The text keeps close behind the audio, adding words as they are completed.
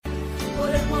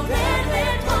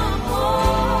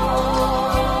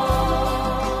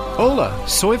Hola,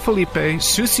 soy Felipe,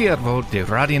 su siervo de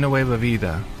Radio Nueva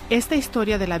Vida. Esta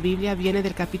historia de la Biblia viene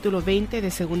del capítulo 20 de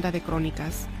Segunda de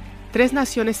Crónicas. 3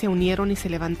 naciones se unieron y se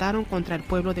levantaron contra el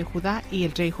pueblo de Judá y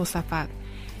el rey Josafat.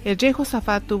 El rey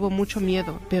Josafat tuvo mucho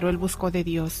miedo, pero él buscó de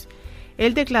Dios.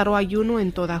 Él declaró ayuno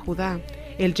en toda Judá.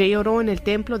 El rey oró en el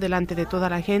templo delante de toda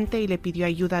la gente y le pidió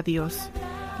ayuda a Dios.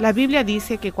 La Biblia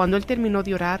dice que cuando él terminó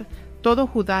de orar, todo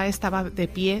Judá estaba de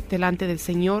pie delante del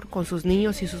Señor con sus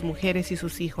niños y sus mujeres y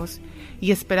sus hijos, y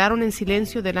esperaron en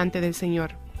silencio delante del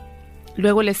Señor.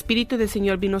 Luego el Espíritu del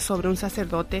Señor vino sobre un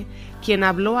sacerdote, quien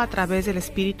habló a través del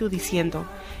Espíritu diciendo: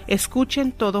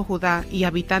 Escuchen todo Judá y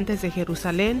habitantes de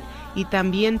Jerusalén, y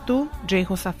también tú, rey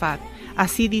Josafat.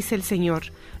 Así dice el Señor: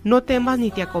 No temas ni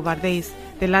te acobardéis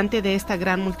delante de esta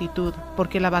gran multitud,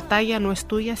 porque la batalla no es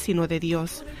tuya sino de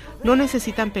Dios. No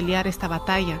necesitan pelear esta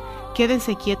batalla.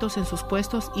 Quédense quietos en sus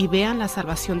puestos y vean la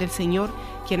salvación del Señor,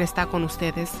 quien está con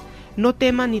ustedes. No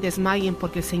teman ni desmayen,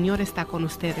 porque el Señor está con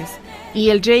ustedes. Y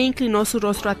el rey inclinó su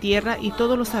rostro a tierra, y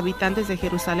todos los habitantes de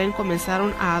Jerusalén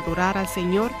comenzaron a adorar al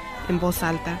Señor en voz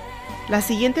alta. La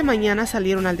siguiente mañana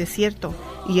salieron al desierto,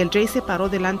 y el rey se paró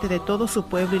delante de todo su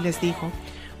pueblo y les dijo: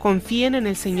 Confíen en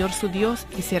el Señor su Dios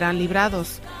y serán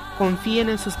librados. Confíen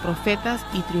en sus profetas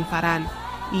y triunfarán.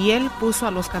 Y él puso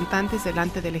a los cantantes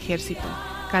delante del ejército,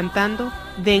 cantando: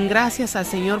 Den gracias al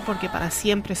Señor, porque para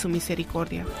siempre es su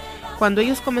misericordia. Cuando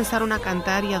ellos comenzaron a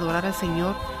cantar y adorar al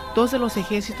Señor, 2 de los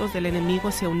ejércitos del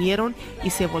enemigo se unieron y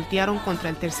se voltearon contra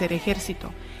el tercer ejército.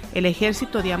 El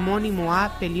ejército de Amón y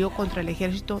Moab peleó contra el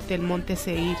ejército del monte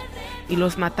Seir, y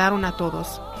los mataron a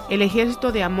todos. El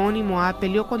ejército de Amón y Moab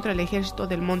peleó contra el ejército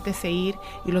del monte Seir,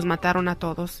 y los mataron a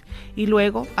todos. Y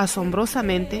luego,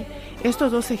 asombrosamente,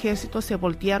 estos 2 ejércitos se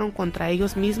voltearon contra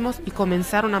ellos mismos y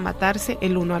comenzaron a matarse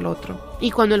el uno al otro.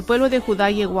 Y cuando el pueblo de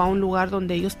Judá llegó a un lugar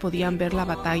donde ellos podían ver la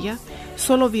batalla,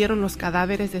 solo vieron los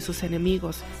cadáveres de sus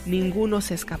enemigos, ninguno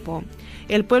se escapó.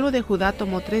 El pueblo de Judá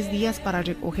tomó 3 días para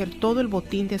recoger todo el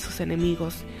botín de sus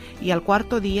enemigos, y al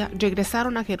 4.º día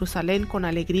regresaron a Jerusalén con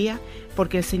alegría,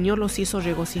 porque el Señor los hizo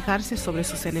regocijarse sobre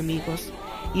sus enemigos.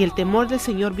 Y el temor del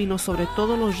Señor vino sobre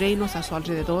todos los reinos a su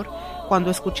alrededor,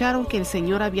 cuando escucharon que el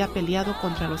Señor había peleado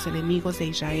contra los enemigos de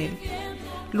Israel.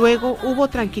 Luego hubo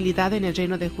tranquilidad en el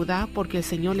reino de Judá, porque el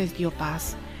Señor les dio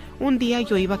paz. Un día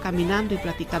yo iba caminando y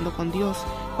platicando con Dios,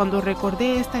 cuando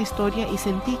recordé esta historia y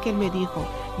sentí que Él me dijo: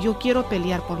 Yo quiero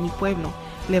pelear por mi pueblo.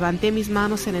 Levanté mis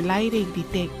manos en el aire y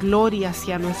grité: Gloria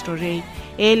sea nuestro Rey.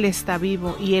 Él está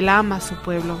vivo y Él ama a su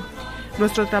pueblo.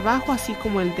 Nuestro trabajo, así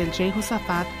como el del rey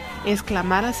Josafat, es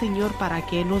clamar al Señor para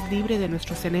que Él nos libre de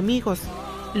nuestros enemigos.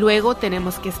 Luego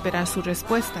tenemos que esperar su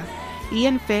respuesta, y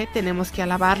en fe tenemos que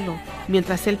alabarlo,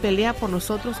 mientras Él pelea por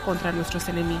nosotros contra nuestros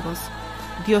enemigos.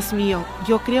 Dios mío,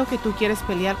 yo creo que tú quieres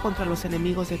pelear contra los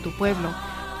enemigos de tu pueblo.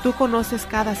 Tú conoces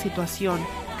cada situación,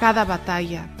 cada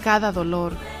batalla, cada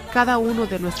dolor, cada uno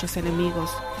de nuestros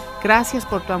enemigos. Gracias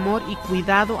por tu amor y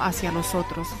cuidado hacia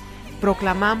nosotros.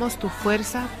 Proclamamos tu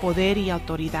fuerza, poder y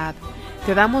autoridad.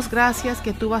 Te damos gracias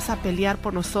que tú vas a pelear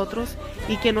por nosotros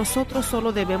y que nosotros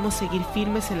solo debemos seguir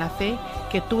firmes en la fe,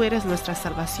 que tú eres nuestra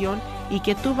salvación y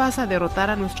que tú vas a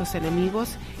derrotar a nuestros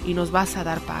enemigos y nos vas a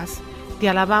dar paz. Te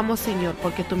alabamos, Señor,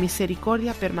 porque tu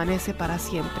misericordia permanece para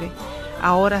siempre.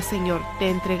 Ahora, Señor,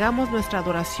 te entregamos nuestra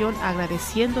adoración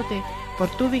agradeciéndote por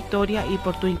tu victoria y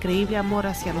por tu increíble amor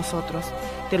hacia nosotros.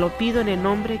 Te lo pido en el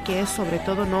nombre que es sobre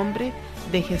todo nombre,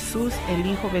 de Jesús, el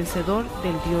Hijo vencedor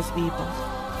del Dios vivo.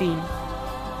 Fin.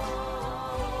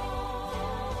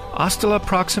 Hasta la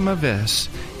próxima vez.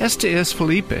 Este es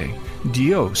Felipe.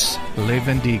 Dios le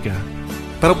bendiga.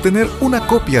 Para obtener una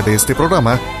copia de este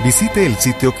programa, visite el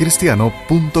sitio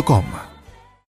cristiano.com.